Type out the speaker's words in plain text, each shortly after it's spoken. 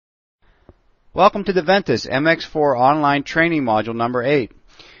Welcome to the Ventis MX4 online training module number 8.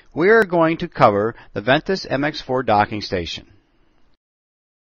 We are going to cover the Ventis MX4 docking station.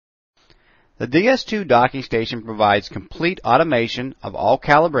 The DS2 docking station provides complete automation of all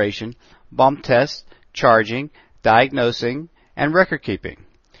calibration, bump tests, charging, diagnosing, and record keeping.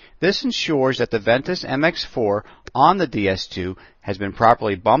 This ensures that the Ventis MX4 on the DS2 has been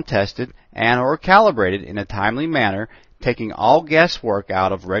properly bump tested and/or calibrated in a timely manner, taking all guesswork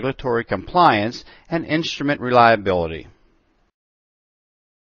out of regulatory compliance and instrument reliability.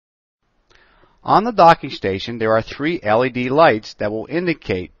 On the docking station, there are 3 LED lights that will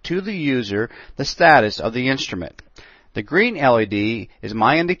indicate to the user the status of the instrument. The green LED is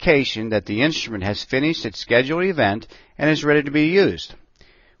my indication that the instrument has finished its scheduled event and is ready to be used.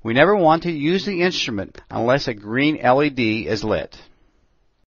 We never want to use the instrument unless a green LED is lit.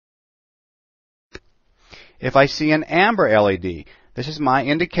 If I see an amber LED, this is my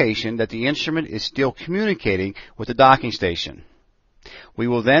indication that the instrument is still communicating with the docking station. We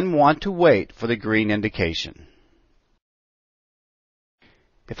will then want to wait for the green indication.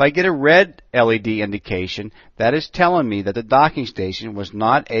 If I get a red LED indication, that is telling me that the docking station was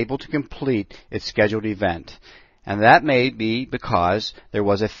not able to complete its scheduled event, and that may be because there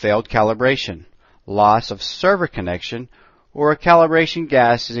was a failed calibration, loss of server connection, or a calibration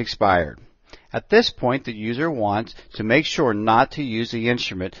gas is expired. At this point, the user wants to make sure not to use the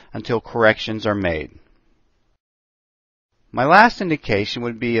instrument until corrections are made. My last indication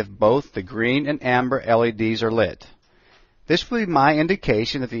would be if both the green and amber LEDs are lit. This will be my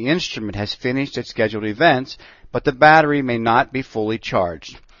indication that the instrument has finished its scheduled events, but the battery may not be fully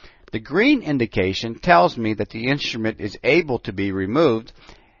charged. The green indication tells me that the instrument is able to be removed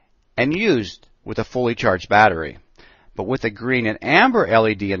and used with a fully charged battery. But with a green and amber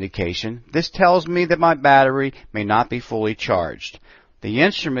LED indication, this tells me that my battery may not be fully charged. The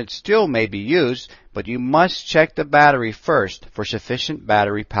instrument still may be used, but you must check the battery first for sufficient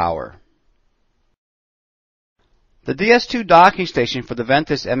battery power. The DS2 docking station for the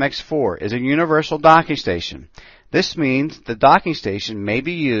Ventis MX4 is a universal docking station. This means the docking station may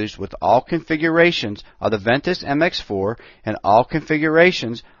be used with all configurations of the Ventis MX4 and all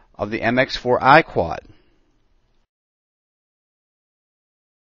configurations of the MX4 iQuad.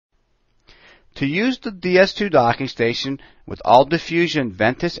 To use the DS2 docking station with all Diffusion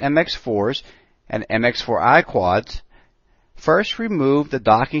Ventis MX4s and MX4 iQuads, first remove the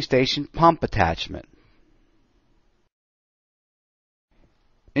docking station pump attachment.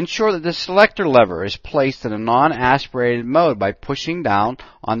 Ensure that the selector lever is placed in a non-aspirated mode by pushing down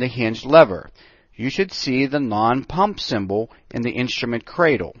on the hinged lever. You should see the non-pump symbol in the instrument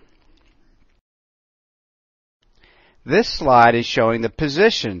cradle. This slide is showing the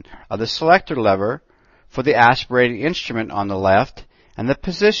position of the selector lever for the aspirated instrument on the left and the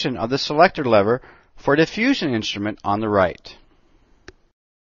position of the selector lever for diffusion instrument on the right.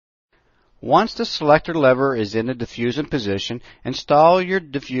 Once the selector lever is in the diffusion position, install your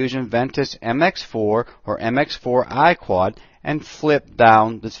Diffusion Ventis MX4 or MX4 iQuad and flip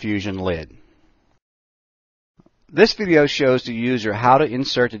down the diffusion lid. This video shows the user how to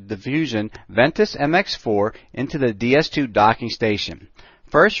insert the Diffusion Ventis MX4 into the DS2 docking station.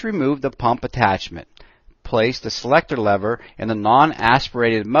 First, remove the pump attachment. Place the selector lever in the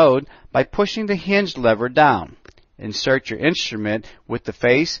non-aspirated mode by pushing the hinged lever down. Insert your instrument with the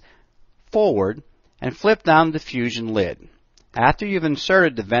face forward and flip down the diffusion lid. After you've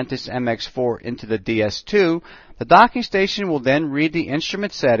inserted the Ventis MX4 into the DS2, the docking station will then read the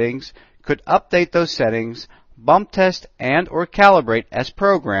instrument settings, could update those settings, bump test and/or calibrate as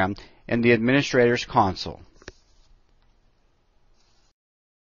programmed in the administrator's console.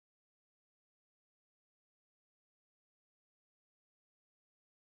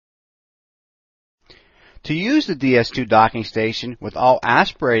 To use the DS2 docking station with all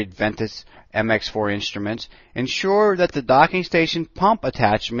aspirated Ventis MX4 instruments, ensure that the docking station pump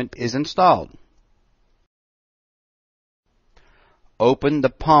attachment is installed. Open the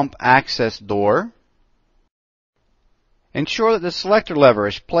pump access door. Ensure that the selector lever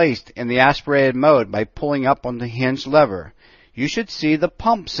is placed in the aspirated mode by pulling up on the hinged lever. You should see the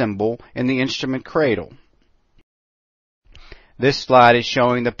pump symbol in the instrument cradle. This slide is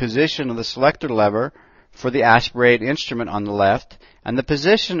showing the position of the selector lever for the aspirated instrument on the left and the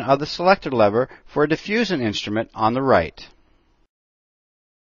position of the selector lever for a diffusion instrument on the right.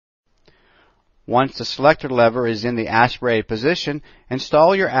 Once the selector lever is in the aspirated position,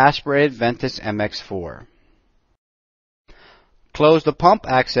 install your aspirated Ventis MX4. Close the pump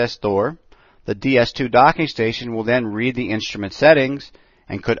access door. The DS2 docking station will then read the instrument settings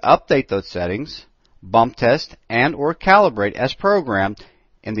and could update those settings, bump test, and/or calibrate as programmed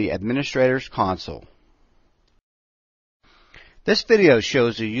in the Administrator's Console. This video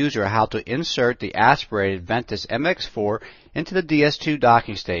shows the user how to insert the aspirated Ventis MX4 into the DS2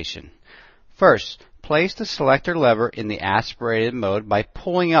 Docking Station. First, place the selector lever in the aspirated mode by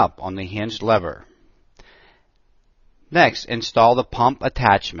pulling up on the hinged lever. Next, install the pump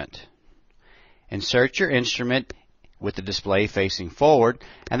attachment. Insert your instrument with the display facing forward,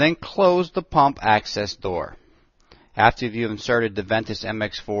 and then close the pump access door. After you've inserted the Ventis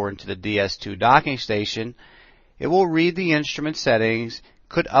MX4 into the DS2 Docking Station, it will read the instrument settings,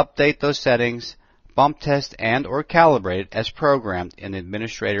 could update those settings, bump test and or calibrate it as programmed in the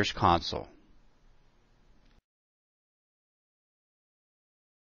Administrator's Console.